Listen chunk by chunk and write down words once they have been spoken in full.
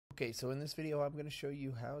Okay, so in this video I'm going to show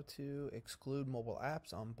you how to exclude mobile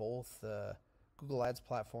apps on both the Google Ads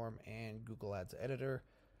platform and Google Ads editor.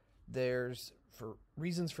 There's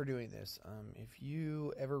reasons for doing this. If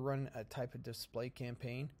you ever run a type of display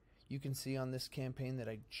campaign, you can see on this campaign that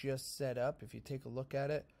I just set up, if you take a look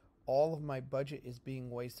at it, all of my budget is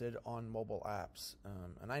being wasted on mobile apps.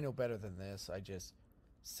 And I know better than this. I just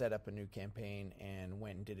set up a new campaign and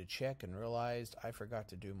went and did a check and realized I forgot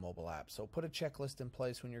to do mobile apps. So put a checklist in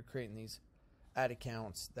place when you're creating these ad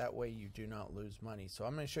accounts. That way you do not lose money. So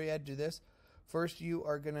I'm going to show you how to do this. First, you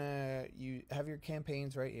have your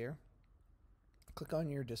campaigns right here. Click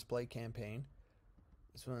on your display campaign.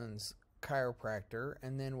 This one's chiropractor.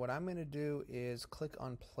 And then what I'm going to do is click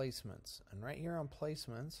on placements. And right here on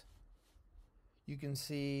placements, you can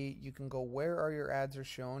see, you can go where are your ads are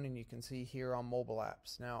shown, and you can see here on mobile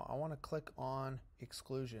apps. Now I want to click on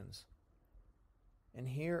exclusions. And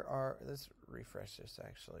here are, let's refresh this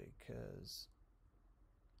actually, because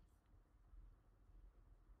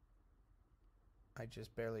I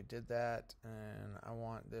just barely did that, and I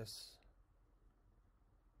want this.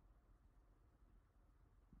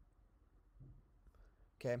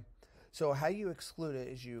 Okay, so how you exclude it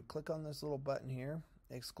is you click on this little button here,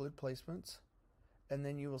 exclude placements, and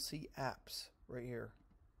then you will see apps right here,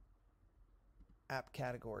 app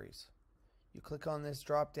categories. You click on this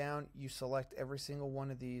drop down, you select every single one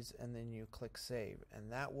of these, and then you click save, and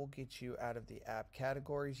that will get you out of the app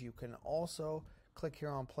categories. You can also click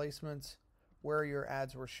here on placements where your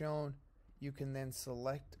ads were shown. You can then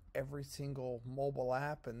select every single mobile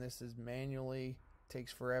app, and this is manually,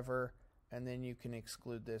 takes forever, and then you can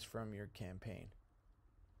exclude this from your campaign.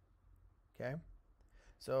 Okay,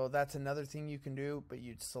 so that's another thing you can do, but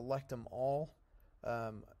you'd select them all.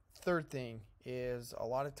 Third thing is, a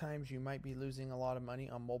lot of times you might be losing a lot of money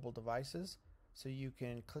on mobile devices, so you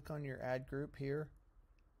can click on your ad group here,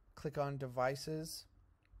 click on devices,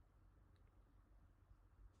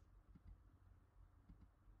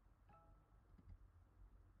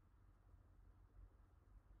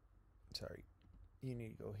 sorry, you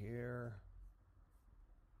need to go here,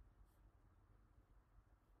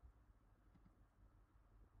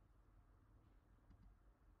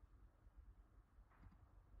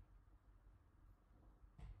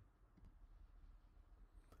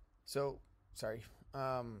 so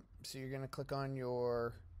you're going to click on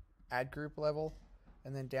your ad group level,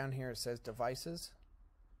 and then down here it says devices,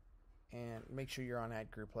 and make sure you're on ad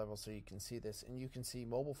group level so you can see this, and you can see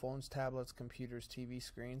mobile phones, tablets, computers, TV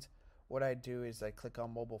screens. What I do is I click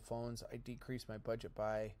on mobile phones, I decrease my budget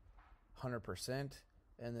by 100%,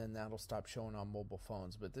 and then that'll stop showing on mobile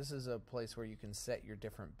phones. But this is a place where you can set your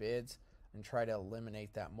different bids and try to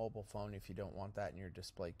eliminate that mobile phone if you don't want that in your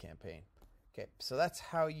display campaign. Okay, so that's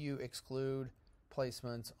how you exclude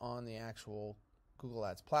placements on the actual Google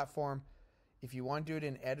Ads platform. If you want to do it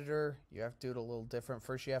in editor, you have to do it a little different.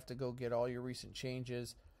 First, you have to go get all your recent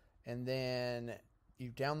changes, and then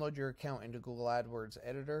you download your account into Google AdWords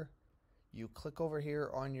editor. You click over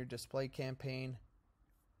here on your display campaign,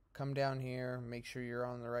 come down here, make sure you're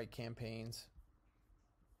on the right campaigns,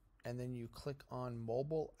 and then you click on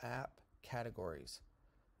mobile app categories.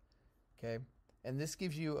 Okay, and this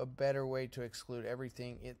gives you a better way to exclude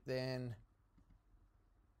everything. Then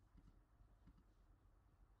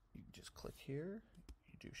you just click here,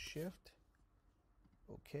 you do shift,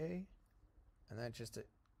 okay, and that just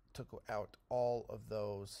took out all of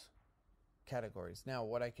those categories. Now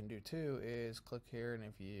what I can do too is click here, and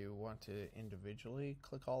if you want to individually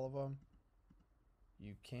click all of them,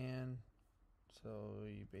 you can. So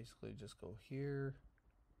you basically just go here,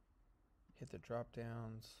 hit the drop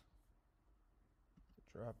downs,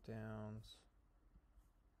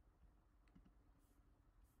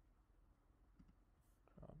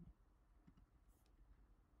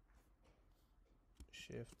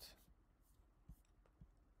 shift,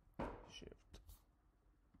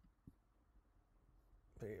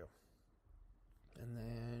 there you go, and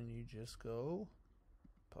then you just go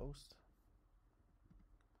post,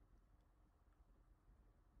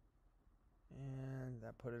 and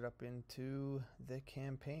that put it up into the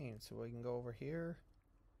campaign. So I can go over here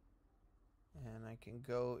and I can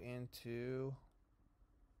go into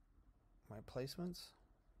my placements.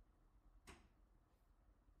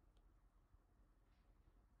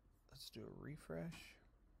 Let's do a refresh.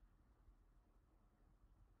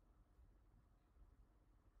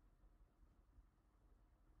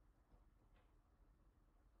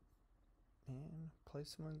 And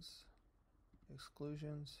placements,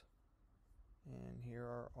 exclusions, and here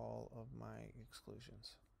are all of my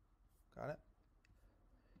exclusions. Got it?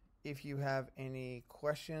 If you have any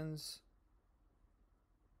questions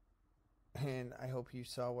and I hope you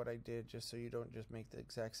saw what I did, just so you don't just make the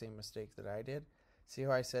exact same mistake that I did. See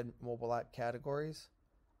how I said mobile app categories?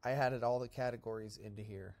 I added all the categories into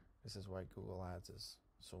here. This is why Google Ads is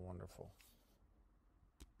so wonderful.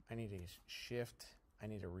 I need to shift. I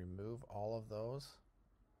need to remove all of those.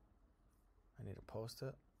 I need to post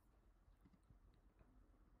it.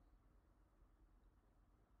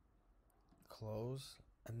 Close.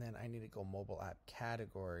 And then I need to go mobile app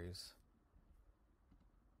categories.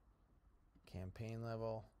 Campaign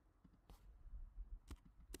level.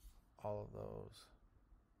 All of those.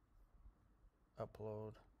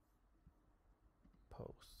 Upload.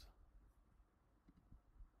 Post.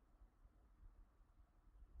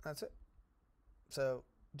 That's it. So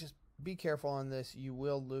just be careful on this. You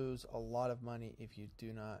will lose a lot of money if you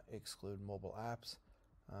do not exclude mobile apps.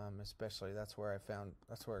 Especially that's where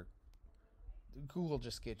Google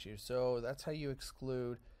just gets you. So that's how you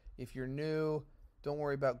exclude. If you're new, don't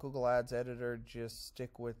worry about Google Ads Editor. Just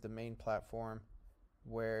stick with the main platform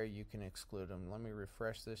where you can exclude them. Let me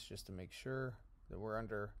refresh this just to make sure that we're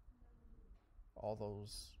under all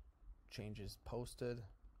those changes posted.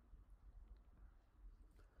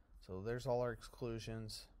 So there's all our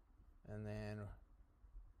exclusions. And then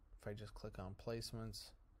if I just click on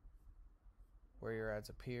placements, where your ads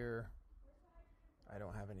appear, I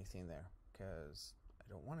don't have anything there because I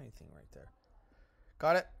don't want anything right there.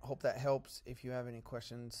 Got it? Hope that helps. If you have any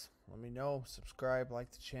questions, let me know. Subscribe,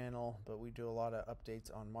 like the channel, but we do a lot of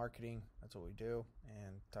updates on marketing. That's what we do,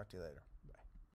 and talk to you later.